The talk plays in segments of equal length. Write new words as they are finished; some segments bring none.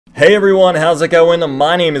Hey everyone, how's it going?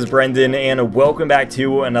 My name is Brendan and welcome back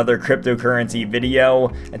to another cryptocurrency video.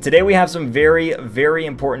 And today we have some very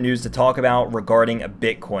important news to talk about regarding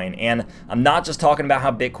Bitcoin. And I'm not just talking about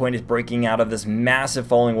how Bitcoin is breaking out of this massive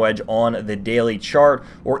falling wedge on the daily chart,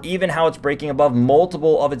 or even how it's breaking above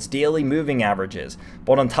multiple of its daily moving averages.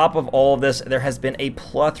 But on top of all of this, there has been a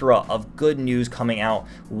plethora of good news coming out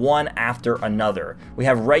one after another. We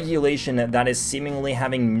have regulation that is seemingly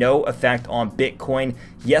having no effect on Bitcoin.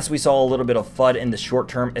 Yes, we saw a little bit of FUD in the short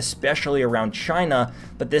term, especially around China,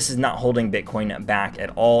 but this is not holding Bitcoin back at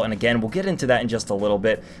all. And again, we'll get into that in just a little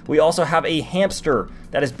bit. We also have a hamster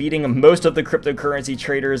that is beating most of the cryptocurrency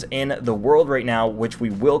traders in the world right now, which we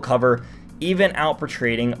will cover, even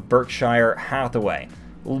outpertrading Berkshire Hathaway.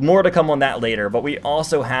 More to come on that later, but we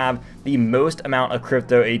also have the most amount of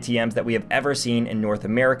crypto ATMs that we have ever seen in North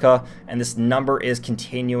America, and this number is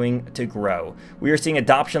continuing to grow. We are seeing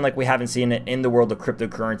adoption like we haven't seen it in the world of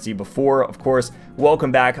cryptocurrency before. Of course,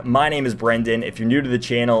 welcome back. My name is Brendan. If you're new to the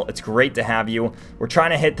channel, it's great to have you. We're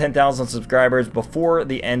trying to hit 10,000 subscribers before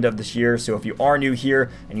the end of this year, so if you are new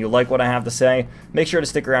here and you like what I have to say, make sure to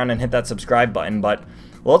stick around and hit that subscribe button. But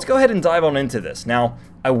let's go ahead and dive on into this. Now,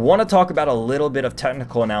 I want to talk about a little bit of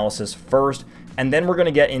technical analysis first, and then we're going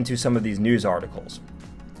to get into some of these news articles.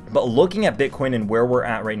 But looking at Bitcoin and where we're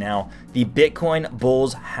at right now, the Bitcoin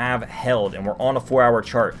bulls have held, and we're on a 4-hour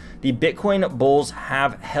chart. The Bitcoin bulls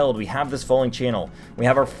have held. We have this falling channel. We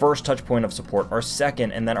have our first touch point of support, our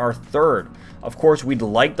second, and then our third. Of course, we'd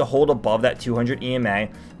like to hold above that 200 EMA,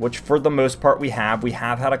 which for the most part we have. We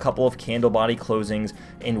have had a couple of candle body closings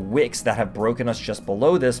and wicks that have broken us just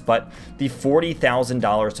below this, but the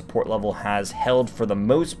 $40,000 support level has held for the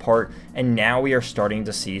most part, and now we are starting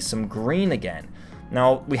to see some green again.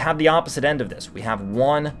 Now, we have the opposite end of this. We have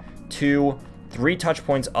 1, 2, 3 touch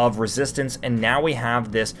points of resistance, and now we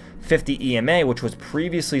have this 50 EMA, which was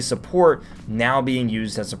previously support, now being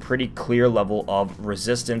used as a pretty clear level of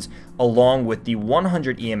resistance, along with the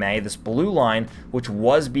 100 EMA, this blue line, which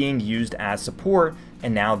was being used as support,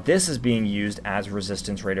 and now this is being used as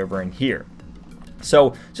resistance right over in here.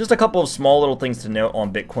 So just a couple of small little things to note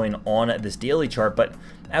on Bitcoin on this daily chart, but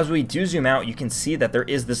as we do zoom out, you can see that there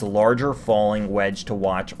is this larger falling wedge to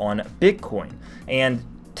watch on Bitcoin. And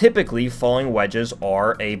typically, falling wedges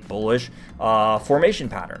are a bullish formation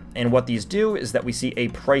pattern, and what these do is that we see a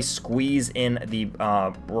price squeeze in the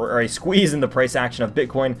price action of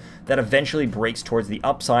Bitcoin that eventually breaks towards the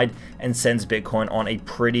upside and sends Bitcoin on a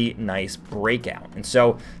pretty nice breakout. And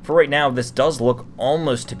so for right now, this does look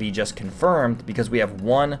almost to be just confirmed because we have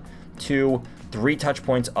 1, 2, 3 touch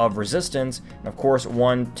points of resistance, and of course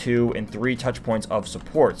 1, 2, and 3 touch points of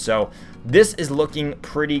support. So this is looking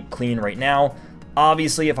pretty clean right now.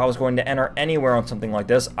 Obviously, if I was going to enter anywhere on something like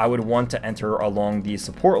this, I would want to enter along the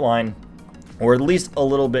support line, or at least a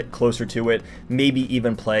little bit closer to it, maybe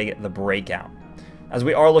even play the breakout. As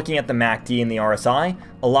we are looking at the MACD and the RSI,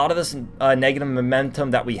 a lot of this negative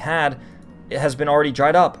momentum that we had, it has been already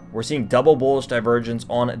dried up. We're seeing double bullish divergence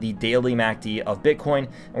on the daily MACD of Bitcoin,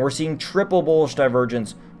 and we're seeing triple bullish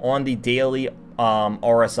divergence on the daily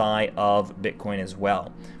RSI of Bitcoin as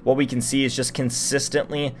well. What we can see is just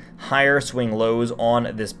consistently higher swing lows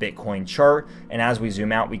on this Bitcoin chart, and as we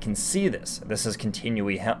zoom out, we can see this. This is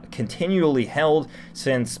continually held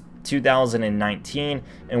since 2019,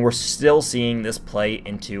 and we're still seeing this play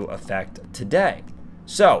into effect today.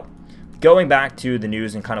 So, going back to the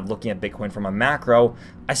news and kind of looking at Bitcoin from a macro,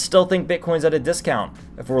 I still think Bitcoin's at a discount.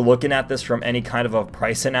 If we're looking at this from any kind of a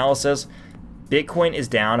price analysis, Bitcoin is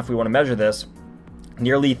down, if we want to measure this,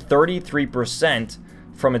 nearly 33%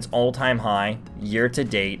 from its all-time high year to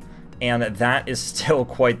date, and that is still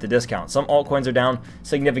quite the discount. Some altcoins are down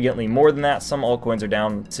significantly more than that, some altcoins are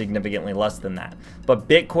down significantly less than that. But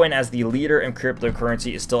Bitcoin as the leader in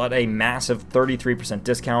cryptocurrency is still at a massive 33%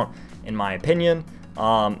 discount, in my opinion.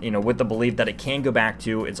 With the belief that it can go back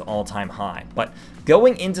to its all-time high. But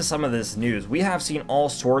going into some of this news, we have seen all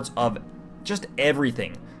sorts of just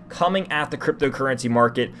everything coming at the cryptocurrency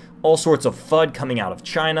market, all sorts of FUD coming out of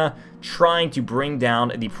China, trying to bring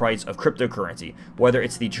down the price of cryptocurrency, whether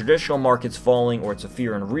it's the traditional markets falling, or it's a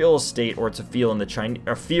fear in real estate, or it's a fear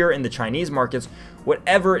in the Chinese markets,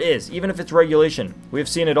 whatever it is, even if it's regulation, we've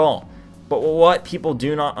seen it all. But what people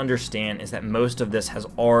do not understand is that most of this has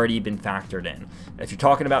already been factored in. If you're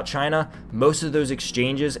talking about China, most of those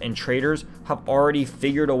exchanges and traders have already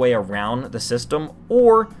figured a way around the system,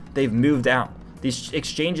 or they've moved out. These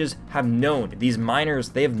exchanges have known, these miners,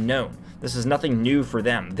 they have known. This is nothing new for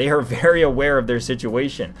them. They are very aware of their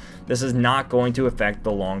situation. This is not going to affect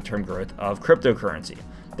the long-term growth of cryptocurrency.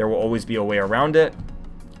 There will always be a way around it.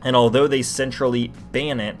 And although they centrally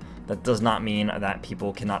ban it, that does not mean that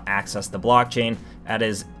people cannot access the blockchain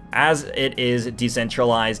as it is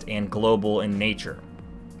decentralized and global in nature.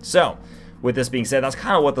 So, with this being said, that's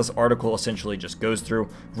kind of what this article essentially just goes through.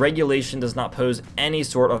 Regulation does not pose any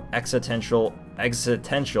sort of existential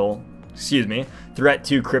threat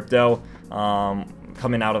to crypto,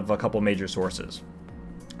 coming out of a couple major sources.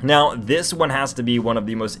 Now, this one has to be one of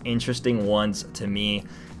the most interesting ones to me,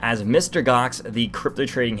 as Mr. Gox, the crypto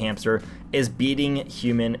trading hamster, is beating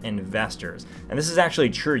human investors. And this is actually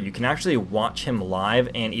true. You can actually watch him live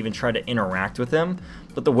and even try to interact with him.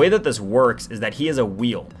 But the way that this works is that he is a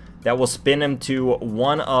wheel that will spin him to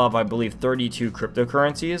one of, I believe, 32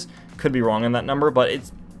 cryptocurrencies. Could be wrong on that number, but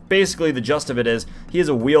it's basically the gist of it is he has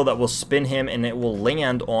a wheel that will spin him and it will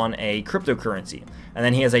land on a cryptocurrency. And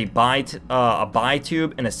then he has a buy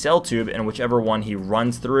tube and a sell tube, and whichever one he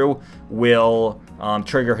runs through will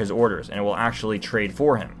trigger his orders, and it will actually trade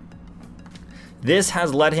for him. This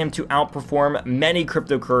has led him to outperform many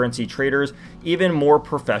cryptocurrency traders, even more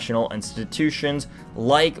professional institutions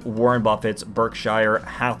like Warren Buffett's Berkshire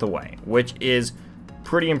Hathaway, which is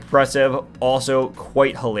pretty impressive, also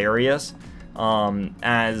quite hilarious,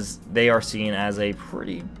 as they are seen as a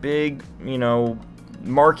pretty big,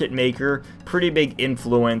 market maker, pretty big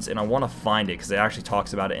influence. And I want to find it because it actually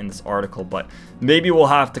talks about it in this article, but maybe we'll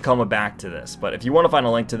have to come back to this. But if you want to find a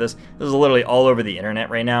link to this, this is literally all over the internet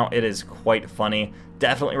right now. It is quite funny.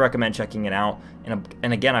 Definitely recommend checking it out.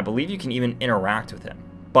 And again, I believe you can even interact with him.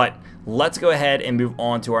 But let's go ahead and move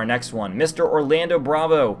on to our next one. Mr. Orlando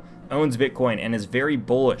Bravo owns Bitcoin and is very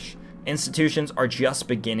bullish. Institutions are just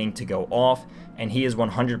beginning to go off, and he is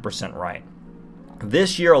 100% right.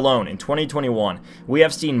 This year alone, in 2021, we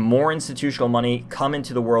have seen more institutional money come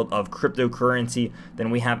into the world of cryptocurrency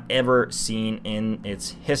than we have ever seen in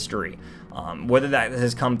its history. Whether that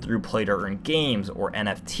has come through play-to-earn games or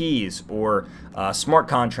NFTs or smart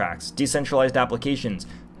contracts, decentralized applications,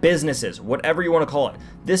 businesses, whatever you want to call it.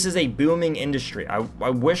 This is a booming industry. I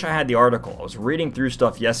wish I had the article. I was reading through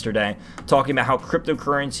stuff yesterday talking about how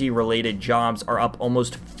cryptocurrency related jobs are up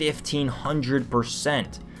almost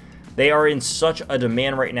 1,500%. They are in such a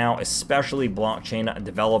demand right now, especially blockchain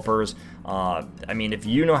developers. I mean, if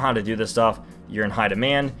you know how to do this stuff, you're in high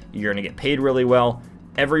demand, you're going to get paid really well.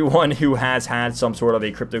 Everyone who has had some sort of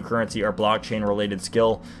a cryptocurrency or blockchain related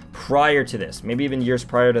skill prior to this, maybe even years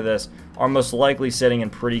prior to this, are most likely sitting in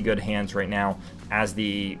pretty good hands right now as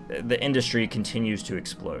the industry continues to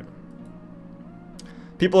explode.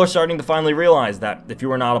 People are starting to finally realize that if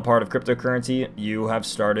you are not a part of cryptocurrency, you have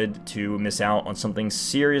started to miss out on something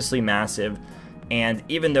seriously massive. And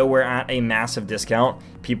even though we're at a massive discount,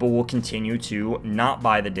 people will continue to not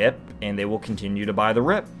buy the dip and they will continue to buy the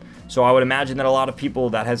rip. So I would imagine that a lot of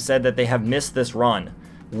people that have said that they have missed this run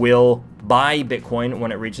will buy Bitcoin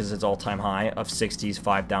when it reaches its all-time high of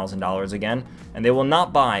 $65,000 again, and they will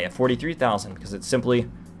not buy at $43,000 because it's simply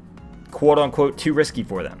quote-unquote too risky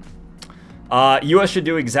for them. US should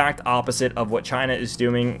do exact opposite of what China is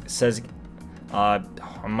doing, says, I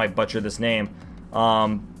might butcher this name,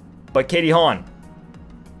 but Katie Hahn.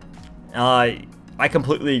 I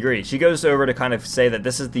completely agree. She goes over to kind of say that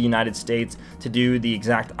this is the United States to do the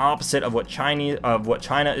exact opposite of what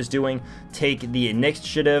China is doing, take the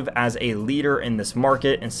initiative as a leader in this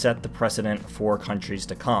market and set the precedent for countries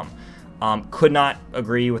to come. Could not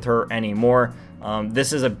agree with her anymore.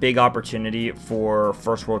 This is a big opportunity for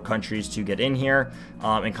first world countries to get in here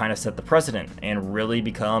and kind of set the precedent and really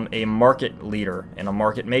become a market leader and a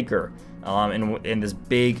market maker in this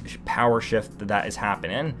big power shift that is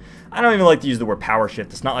happening. I don't even like to use the word power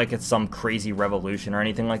shift. It's not like it's some crazy revolution or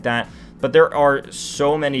anything like that, but there are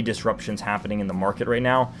so many disruptions happening in the market right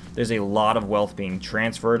now. There's a lot of wealth being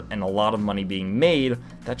transferred and a lot of money being made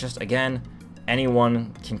that just, again,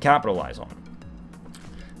 anyone can capitalize on.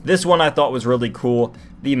 This one I thought was really cool.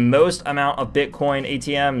 The most amount of Bitcoin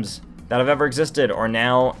ATMs that have ever existed are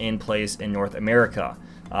now in place in North America.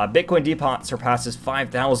 Bitcoin Depot surpasses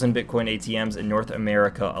 5,000 Bitcoin ATMs in North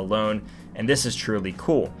America alone, and this is truly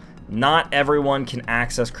cool. Not everyone can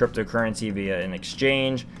access cryptocurrency via an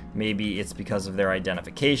exchange. Maybe it's because of their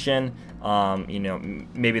identification.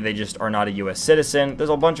 Maybe they just are not a US citizen. There's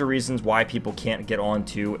a bunch of reasons why people can't get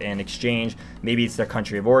onto an exchange. Maybe it's their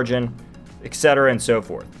country of origin, etc. and so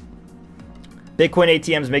forth. Bitcoin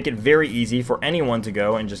ATMs make it very easy for anyone to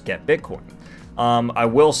go and just get Bitcoin. I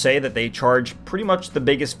will say that they charge pretty much the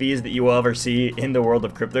biggest fees that you will ever see in the world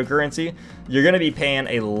of cryptocurrency. You're going to be paying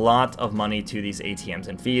a lot of money to these ATMs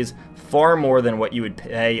and fees, far more than what you would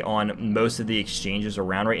pay on most of the exchanges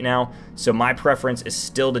around right now. So my preference is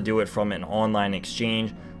still to do it from an online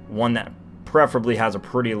exchange, one that preferably has a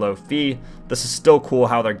pretty low fee. This is still cool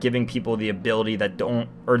how they're giving people the ability that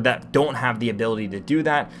don't have the ability to do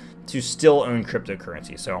that to still own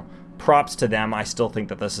cryptocurrency. So props to them. I still think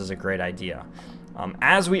that this is a great idea.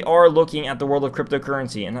 As we are looking at the world of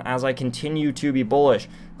cryptocurrency, and as I continue to be bullish,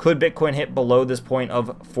 could Bitcoin hit below this point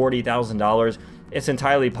of $40,000? It's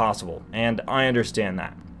entirely possible, and I understand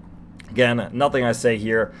that. Again, nothing I say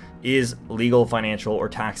here is legal, financial, or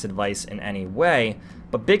tax advice in any way,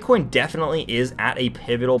 but Bitcoin definitely is at a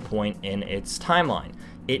pivotal point in its timeline.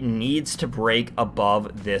 It needs to break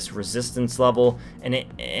above this resistance level, and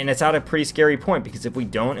it's at a pretty scary point, because if we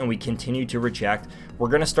don't and we continue to reject, we're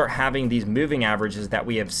going to start having these moving averages that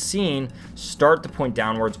we have seen start to point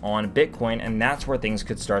downwards on Bitcoin, and that's where things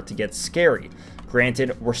could start to get scary.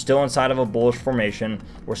 Granted, we're still inside of a bullish formation.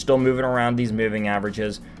 We're still moving around these moving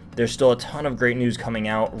averages. There's still a ton of great news coming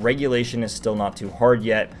out. Regulation is still not too hard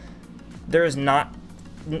yet. There is not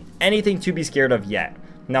anything to be scared of yet.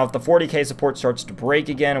 Now, if the 40K support starts to break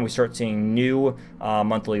again and we start seeing new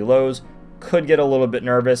monthly lows, could get a little bit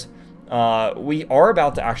nervous. We are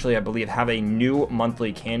about to actually, I believe, have a new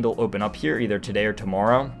monthly candle open up here either today or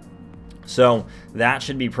tomorrow. So that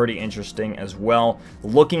should be pretty interesting as well.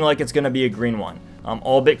 Looking like it's going to be a green one.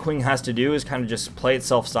 All Bitcoin has to do is kind of just play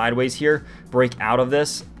itself sideways here, break out of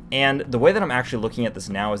this. And the way that I'm actually looking at this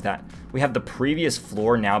now is that we have the previous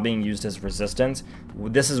floor now being used as resistance.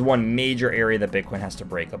 This is one major area that Bitcoin has to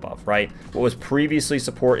break above, right? What was previously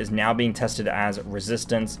support is now being tested as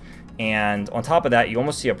resistance. And on top of that, you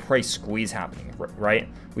almost see a price squeeze happening, right?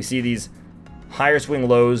 We see these higher swing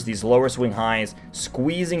lows, these lower swing highs,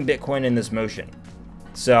 squeezing Bitcoin in this motion.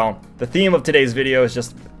 So the theme of today's video is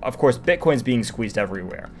just, of course, Bitcoin's being squeezed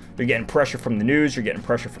everywhere. You're getting pressure from the news, you're getting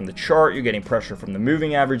pressure from the chart, you're getting pressure from the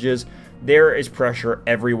moving averages. There is pressure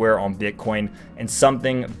everywhere on Bitcoin, and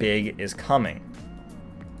something big is coming.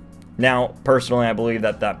 Now, personally, I believe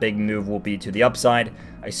that that big move will be to the upside.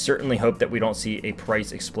 I certainly hope that we don't see a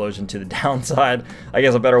price explosion to the downside. I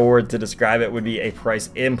guess a better word to describe it would be a price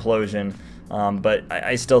implosion. But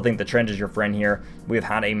I still think the trend is your friend here. We've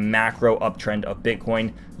had a macro uptrend of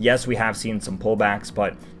Bitcoin. Yes, we have seen some pullbacks,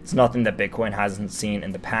 but it's nothing that Bitcoin hasn't seen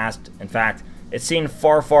in the past. In fact, it's seen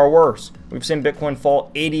far, far worse. We've seen Bitcoin fall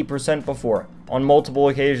 80% before on multiple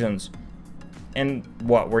occasions. And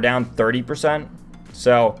what, we're down 30%?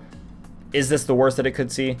 So is this the worst that it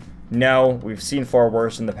could see? No, we've seen far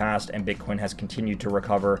worse in the past, and Bitcoin has continued to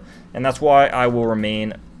recover. And that's why I will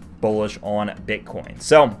remain bullish on Bitcoin.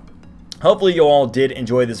 So hopefully you all did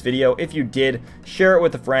enjoy this video. If you did, share it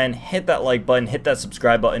with a friend, hit that like button, hit that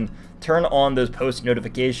subscribe button, turn on those post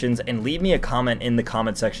notifications, and leave me a comment in the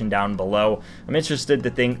comment section down below. I'm interested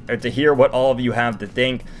to hear what all of you have to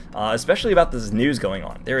think, especially about this news going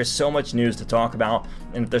on. There is so much news to talk about,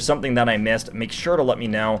 and if there's something that I missed, make sure to let me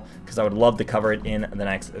know, because I would love to cover it in the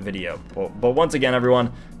next video. But once again,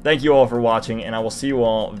 everyone, thank you all for watching, and I will see you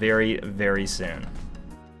all very, very soon.